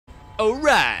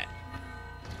Alright.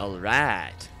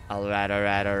 Alright.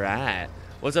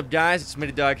 What's up, guys? It's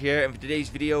Dog here, and for today's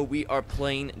video, we are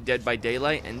playing Dead by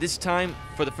Daylight. And this time,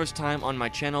 for the first time on my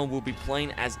channel, we'll be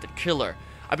playing as the killer.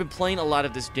 I've been playing a lot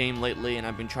of this game lately, and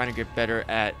I've been trying to get better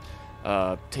at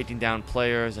taking down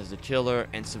players as the killer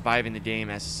and surviving the game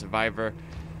as a survivor.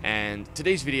 And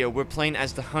today's video, we're playing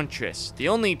as the Huntress, the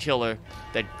only killer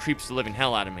that creeps the living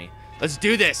hell out of me. Let's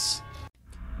do this!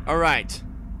 Alright.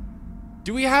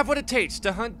 Do we have what it takes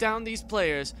to hunt down these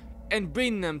players and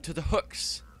bring them to the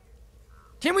hooks?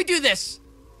 Can we do this?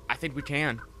 I think we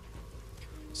can.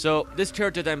 So, this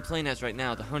character that I'm playing as right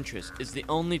now, the Huntress, is the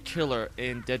only killer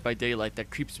in Dead by Daylight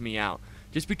that creeps me out.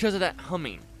 Just because of that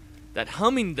humming. That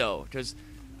humming, though, because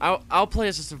I'll play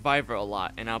as a survivor a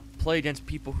lot, and I'll play against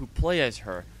people who play as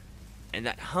her. And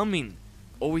that humming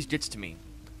always gets to me.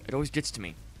 It always gets to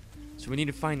me. So we need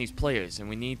to find these players, and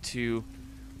we need to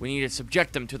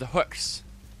subject them to the hooks.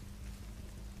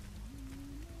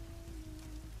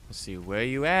 Let's see, where are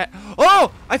you at?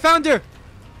 Oh! I found her!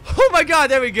 Oh my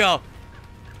god, there we go!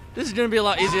 This is gonna be a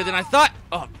lot easier than I thought.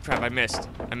 Oh, crap, I missed.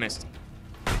 I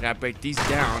gotta break these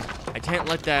down. I can't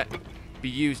let that be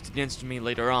used against me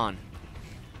later on.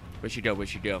 Where'd she go?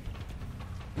 Where'd you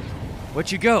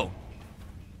go?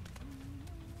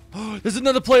 Oh, there's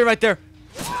another player right there!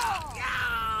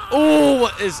 Oh,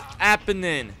 what is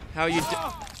happening? How you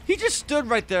He just stood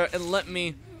right there and let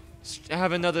me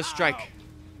have another strike.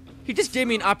 He just gave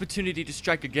me an opportunity to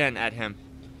strike again at him.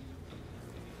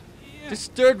 Just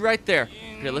stood right there.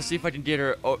 Okay, let's see if I can get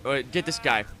her, or get this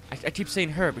guy. I keep saying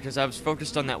her because I was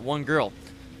focused on that one girl.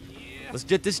 Let's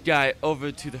get this guy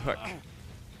over to the hook.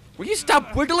 Will you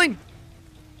stop wiggling?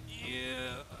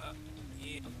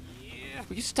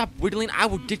 Will you stop wiggling? I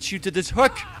will get you to this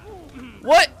hook.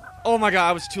 What? Oh my god,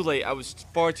 I was too late. I was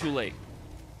far too late.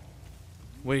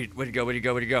 Where'd he go?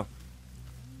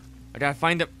 I gotta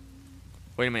find him.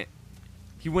 Wait a minute.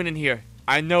 He went in here.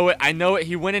 I know it.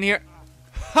 He went in here.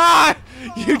 Ha!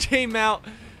 You came out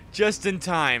just in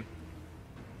time.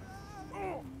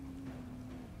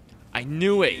 I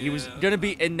knew it. He was gonna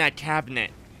be in that cabinet.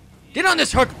 Get on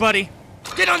this hook, buddy.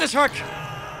 Get on this hook.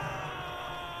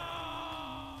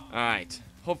 Alright.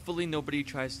 Hopefully nobody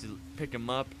tries to pick him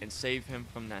up and save him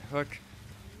from that hook.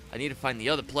 I need to find the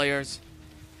other players.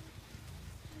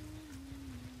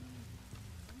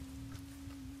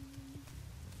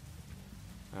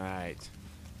 Alright.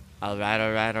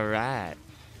 Alright.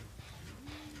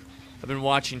 I've been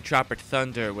watching Tropic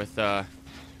Thunder with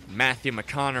Matthew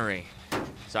McConaughey.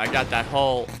 So I got that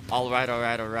whole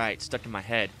alright stuck in my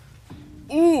head.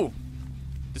 Ooh!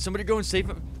 Did somebody go and save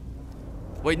him?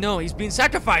 Wait, no, he's being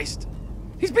sacrificed!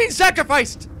 He's being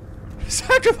sacrificed!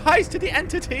 Sacrificed to the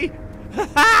entity!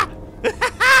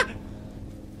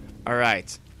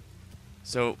 Alright.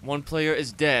 So, one player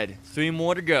is dead. 3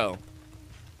 more to go.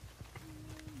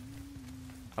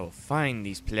 I will find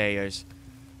these players.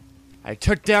 I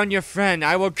took down your friend.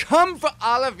 I will come for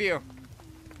all of you!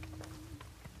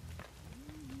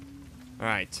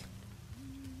 Alright.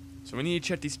 So we need to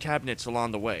check these cabinets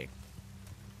along the way.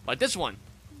 Like this one.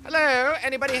 Hello?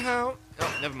 Anybody home?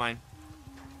 Oh, never mind.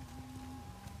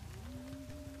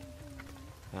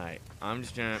 Alright, I'm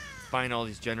just gonna find all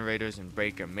these generators and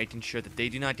break them, making sure that they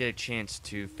do not get a chance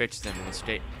to fix them and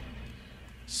escape.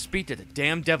 Speak to the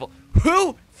damn devil.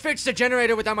 Who fixed the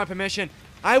generator without my permission?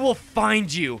 I will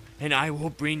find you, and I will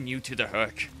bring you to the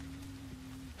hook.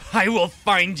 I will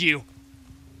find you.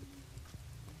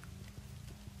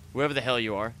 Whoever the hell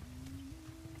you are.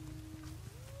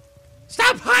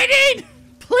 Stop hiding!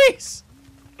 Please!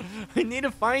 I need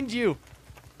to find you.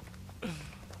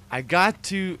 I got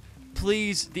to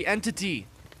please the entity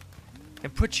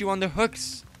and put you on the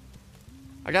hooks.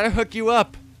 I gotta hook you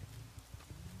up.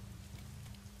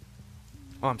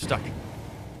 Oh, I'm stuck.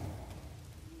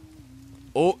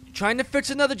 Oh, trying to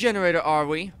fix another generator, are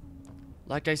we?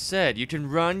 Like I said, you can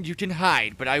run, you can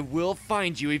hide, but I will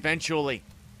find you eventually.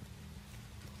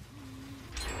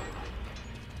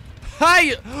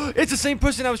 Hi! It's the same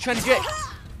person I was trying to get.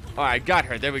 Alright, got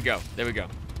her. There we go.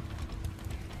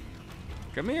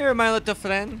 Come here, my little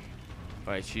friend.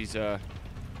 Alright, she's,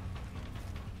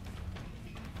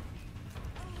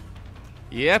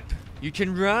 Yep, you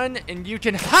can run and you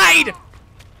can hide!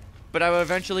 But I will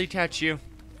eventually catch you.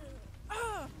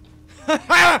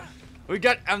 We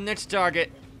got our next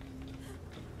target.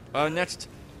 Our next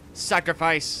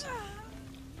sacrifice.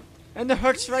 And the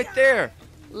hook's right there.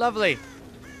 Lovely.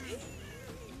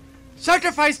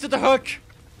 Sacrifice to the hook!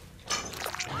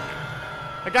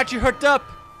 I got you hooked up.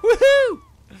 Woohoo!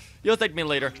 You'll thank me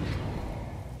later.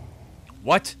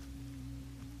 What?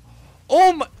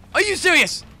 Oh my! Are you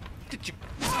serious?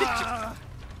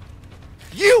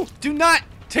 You do not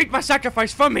take my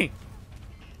sacrifice from me!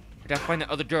 I gotta find that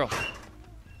other girl.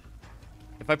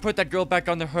 If I put that girl back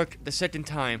on the hook the second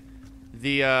time,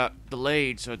 the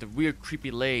lades, or the weird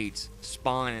creepy lades,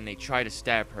 spawn and they try to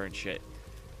stab her and shit.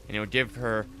 And it'll give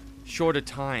her shorter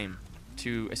time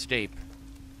to escape.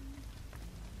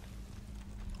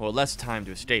 Or less time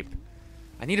to escape.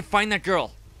 I need to find that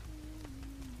girl.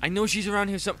 I know she's around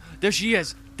here some. There she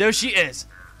is. There she is.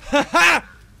 Ha ha!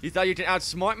 You thought you could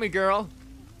outsmart me, girl?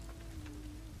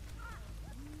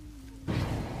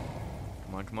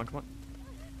 Come on, come on, come on.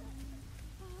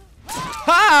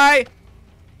 Hi!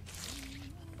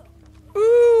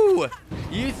 Ooh!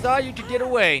 You thought you could get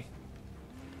away.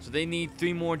 So they need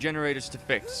 3 more generators to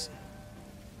fix.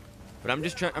 But I'm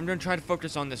gonna try to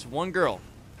focus on this one girl.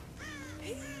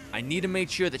 I need to make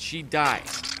sure that she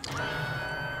dies.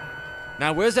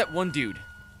 Now, where's that one dude?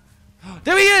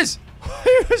 There he is!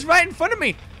 He was right in front of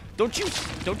me! Don't you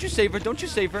save her, don't you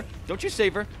save her, don't you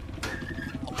save her.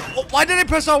 Oh, why did I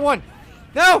press R1?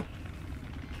 No!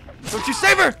 Don't you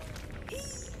save her!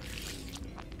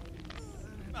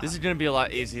 This is gonna be a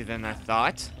lot easier than I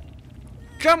thought.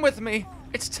 Come with me!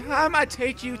 It's time I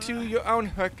take you to your own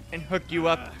hook and hook you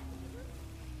up.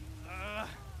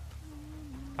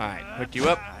 Alright, hook you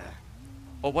up.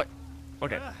 Oh, what?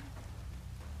 Okay.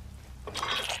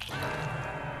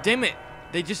 Damn it!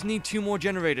 They just need 2 more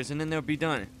generators and then they'll be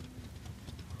done.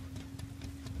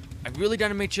 I really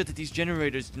gotta make sure that these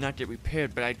generators do not get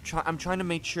repaired, but I'm trying to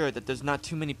make sure that there's not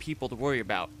too many people to worry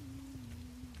about.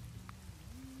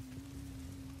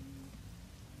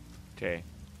 Okay.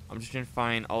 I'm just gonna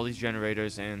find all these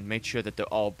generators and make sure that they're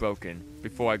all broken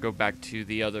before I go back to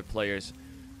the other players.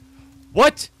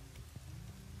 What?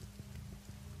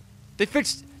 They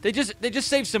just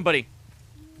saved somebody.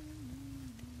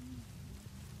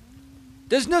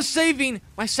 There's no saving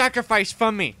my sacrifice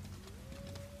from me.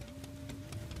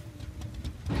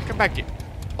 Come back here.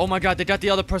 Oh my god, they got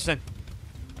the other person.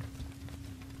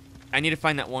 I need to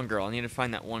find that one girl. I need to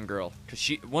find that one girl. Because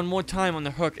she, one more time on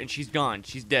the hook and she's gone.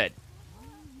 She's dead.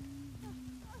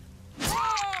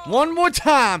 One more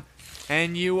time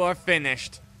and you are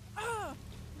finished.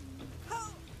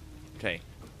 Okay.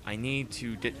 I need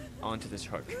to get onto this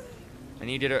hook. I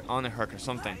need to get her on the hook or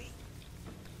something.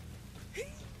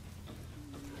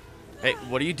 Hey,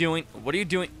 what are you doing? What are you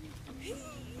doing?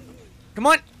 Come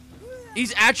on!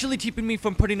 He's actually keeping me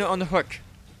from putting her on the hook.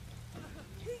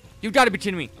 You gotta be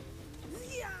kidding me.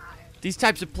 These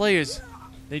types of players,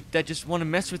 that just want to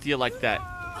mess with you like that.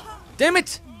 Damn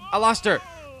it! I lost her.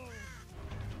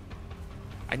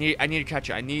 I need to catch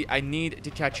her. I need to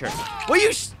catch her. Will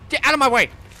you get out of my way?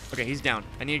 Okay, he's down.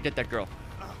 I need to get that girl.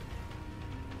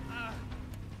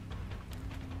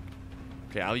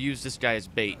 Okay, I'll use this guy as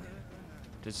bait.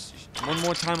 Just one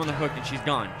more time on the hook and she's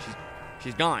gone.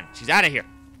 She's gone. She's out of here.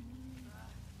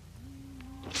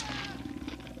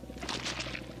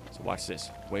 So watch this.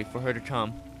 Wait for her to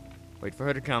come. Wait for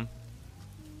her to come.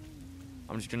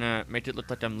 I'm just gonna make it look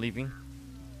like I'm leaving.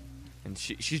 And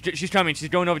she's coming. She's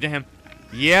going over to him.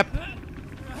 Yep.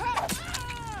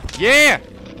 Yeah.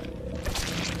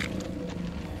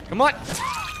 Come on.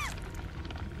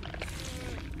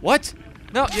 What?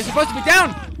 No, you're supposed to be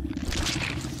down.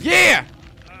 Yeah.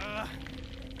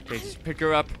 Okay, just pick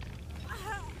her up.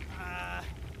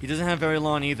 He doesn't have very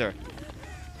long either.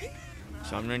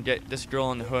 So I'm gonna get this girl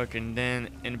on the hook, and then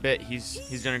in a bit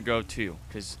he's gonna go too,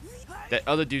 because that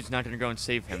other dude's not gonna go and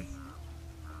save him.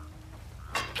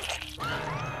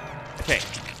 Okay.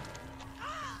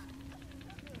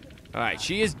 Alright,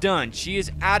 she is done. She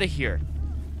is out of here.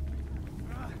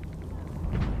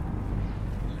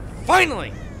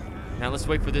 Finally! Now let's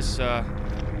wait for this, I'm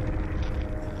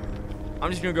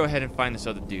just gonna go ahead and find this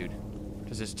other dude.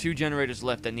 Because there's 2 generators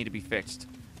left that need to be fixed.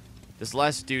 This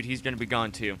last dude, he's gonna be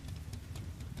gone too.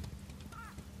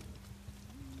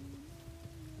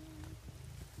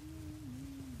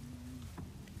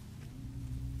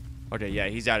 Okay, yeah,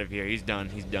 he's out of here. He's done.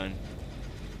 He's done.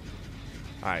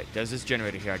 Alright, there's this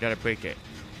generator here. I gotta break it.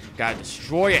 Gotta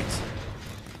destroy it.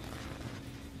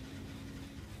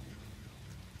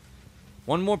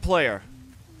 One more player.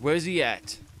 Where's he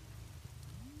at?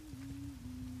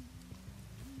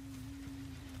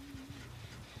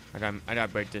 I gotta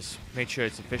break this. Make sure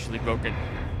it's officially broken.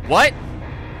 What?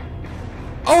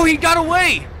 Oh, he got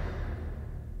away!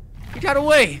 He got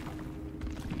away!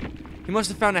 He must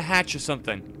have found a hatch or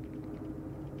something.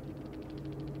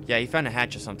 Yeah, he found a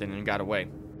hatch or something and got away.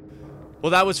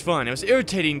 Well, that was fun. It was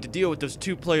irritating to deal with those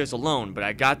 2 players alone, but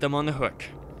I got them on the hook.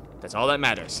 That's all that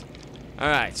matters.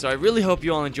 Alright, so I really hope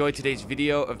you all enjoyed today's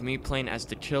video of me playing as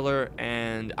the killer,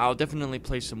 and I'll definitely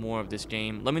play some more of this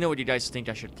game. Let me know what you guys think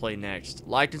I should play next.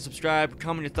 Like and subscribe,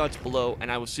 comment your thoughts below,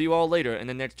 and I will see you all later in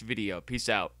the next video. Peace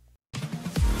out.